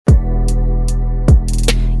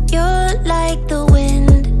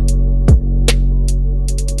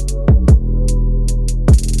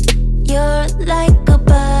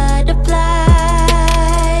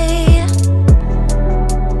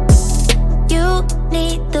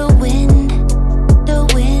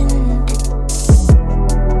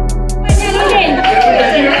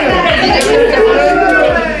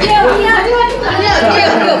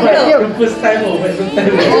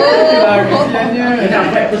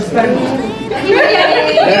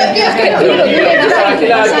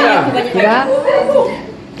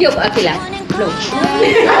Tiup Akilah. Belum.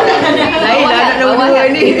 Lain lah nak nombor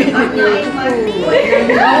ni.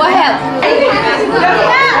 Bawah help.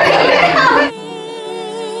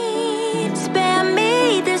 Spare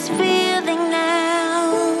me this feeling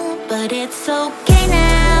now, but it's okay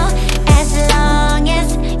now, as long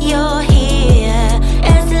as you're here,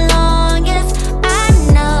 as long as I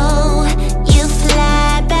know you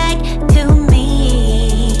fly back to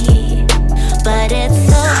me, but it's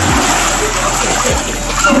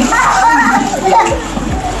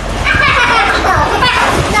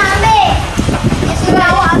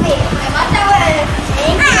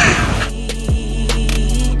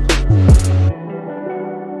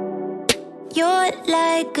you're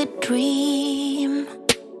like a dream.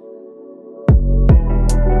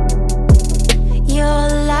 You're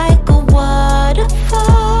like a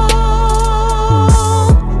waterfall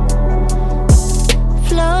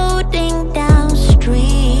floating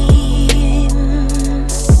downstream.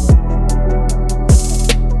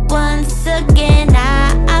 Once again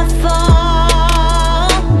I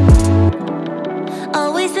fall.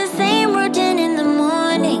 Always the same routine in the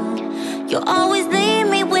morning. You always leave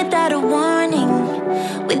me without a warning.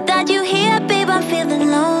 Without you here, babe, I'm feeling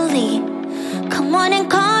lonely. Come on and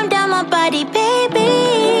calm down my body, baby.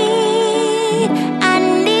 I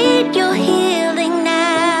need your healing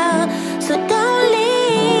now, so don't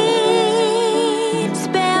leave.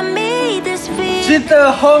 Spare me this feeling.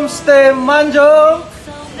 Cinta Homestay Manjung.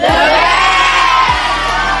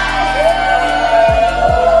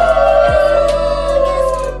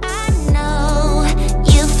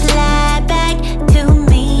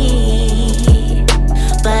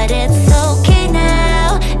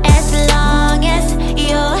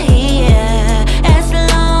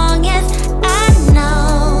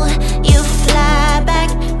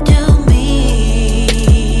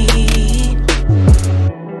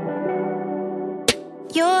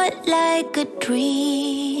 You're like a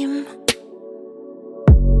dream.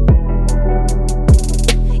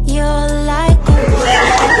 You're like a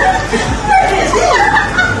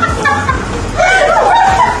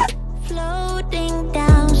floating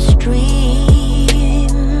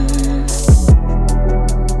downstream.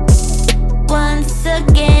 Once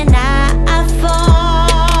again I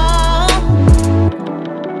fall.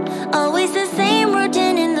 Always the same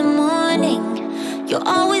routine in the morning. You're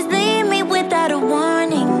always